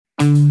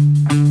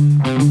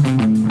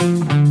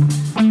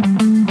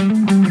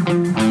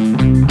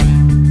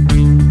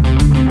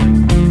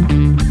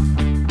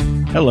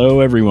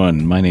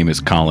everyone. My name is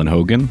Colin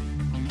Hogan.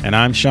 And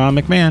I'm Sean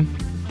McMahon.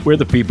 We're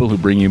the people who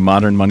bring you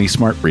Modern Money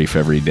Smart Brief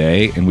every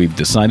day, and we've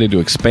decided to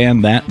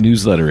expand that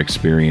newsletter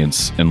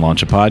experience and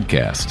launch a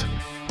podcast,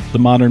 the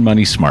Modern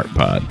Money Smart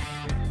Pod.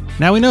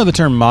 Now, we know the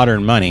term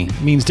modern money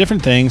means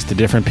different things to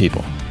different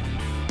people.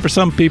 For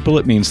some people,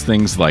 it means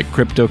things like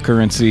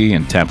cryptocurrency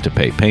and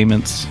tap-to-pay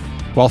payments.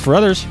 While for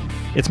others,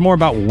 it's more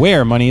about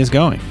where money is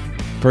going.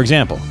 For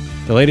example,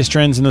 the latest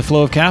trends in the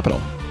flow of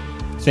capital.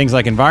 Things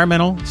like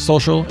environmental,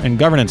 social, and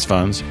governance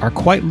funds are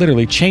quite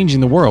literally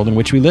changing the world in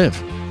which we live.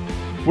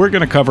 We're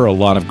going to cover a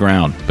lot of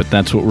ground, but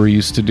that's what we're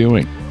used to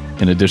doing.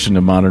 In addition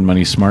to Modern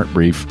Money Smart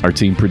Brief, our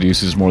team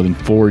produces more than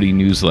 40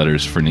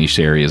 newsletters for niche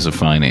areas of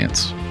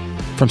finance.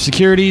 From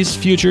securities,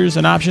 futures,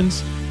 and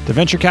options, to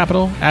venture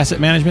capital,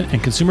 asset management,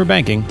 and consumer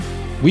banking,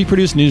 we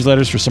produce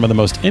newsletters for some of the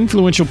most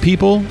influential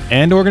people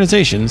and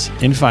organizations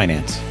in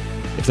finance.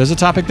 If there's a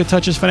topic that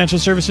touches financial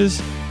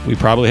services, we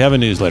probably have a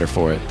newsletter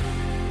for it.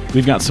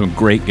 We've got some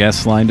great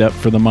guests lined up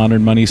for the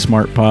Modern Money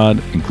Smart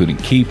Pod, including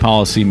key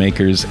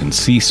policymakers and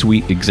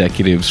C-suite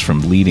executives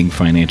from leading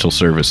financial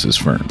services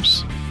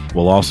firms.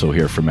 We'll also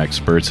hear from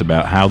experts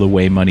about how the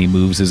way money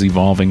moves is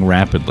evolving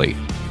rapidly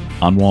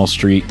on Wall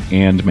Street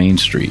and Main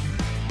Street.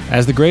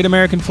 As the great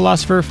American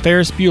philosopher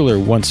Ferris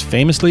Bueller once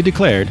famously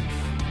declared,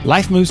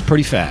 life moves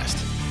pretty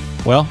fast.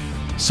 Well,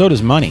 so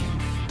does money.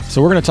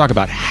 So we're going to talk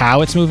about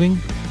how it's moving,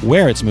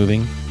 where it's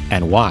moving,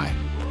 and why.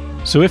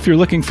 So if you're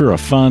looking for a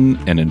fun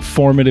and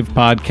informative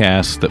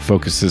podcast that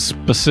focuses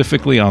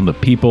specifically on the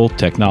people,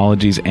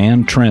 technologies,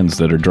 and trends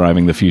that are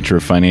driving the future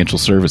of financial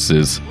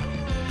services,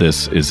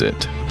 this is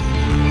it.